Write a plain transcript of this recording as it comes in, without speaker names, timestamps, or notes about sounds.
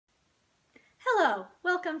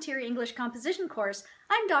welcome to your English composition course.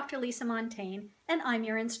 I'm Dr. Lisa Montaigne, and I'm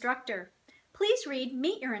your instructor. Please read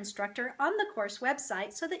Meet Your Instructor on the course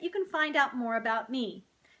website so that you can find out more about me.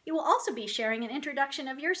 You will also be sharing an introduction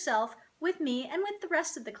of yourself with me and with the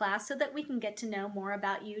rest of the class so that we can get to know more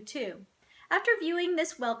about you too. After viewing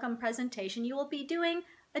this welcome presentation, you will be doing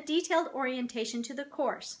a detailed orientation to the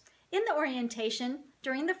course. In the orientation,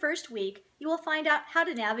 during the first week, you will find out how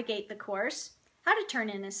to navigate the course, how to turn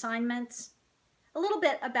in assignments, a little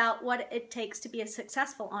bit about what it takes to be a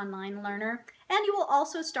successful online learner, and you will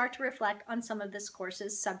also start to reflect on some of this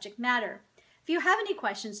course's subject matter. If you have any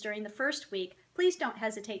questions during the first week, please don't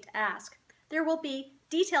hesitate to ask. There will be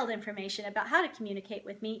detailed information about how to communicate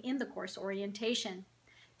with me in the course orientation.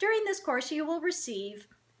 During this course, you will receive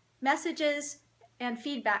messages and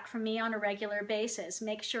feedback from me on a regular basis.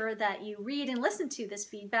 Make sure that you read and listen to this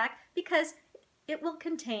feedback because it will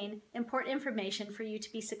contain important information for you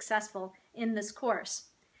to be successful in this course.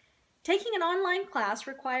 Taking an online class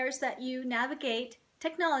requires that you navigate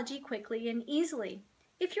technology quickly and easily.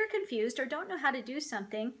 If you're confused or don't know how to do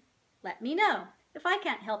something, let me know. If I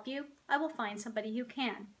can't help you, I will find somebody who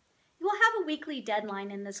can. You will have a weekly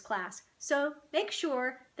deadline in this class, so make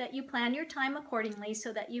sure that you plan your time accordingly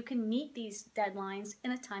so that you can meet these deadlines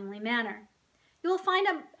in a timely manner. You will find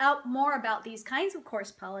out more about these kinds of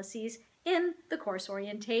course policies in the course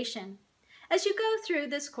orientation. As you go through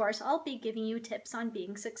this course, I'll be giving you tips on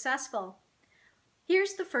being successful.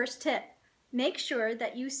 Here's the first tip. Make sure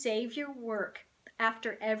that you save your work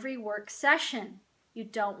after every work session. You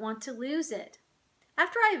don't want to lose it.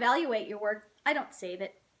 After I evaluate your work, I don't save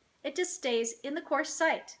it. It just stays in the course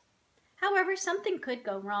site. However, something could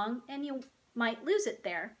go wrong and you might lose it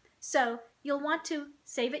there. So you'll want to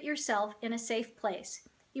save it yourself in a safe place.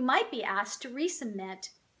 You might be asked to resubmit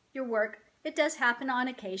your work. It does happen on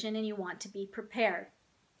occasion and you want to be prepared.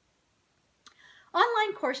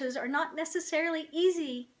 Online courses are not necessarily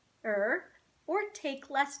easier or take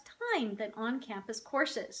less time than on-campus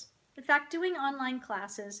courses. In fact, doing online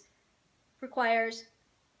classes requires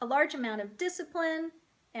a large amount of discipline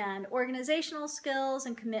and organizational skills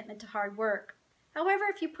and commitment to hard work. However,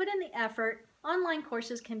 if you put in the effort, online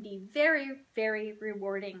courses can be very, very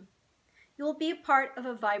rewarding. You will be a part of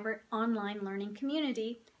a vibrant online learning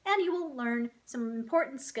community, and you will learn some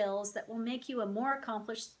important skills that will make you a more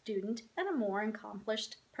accomplished student and a more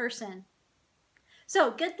accomplished person. So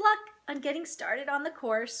good luck on getting started on the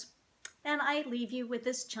course, and I leave you with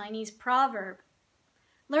this Chinese proverb.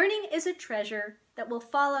 Learning is a treasure that will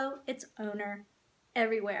follow its owner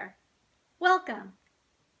everywhere. Welcome.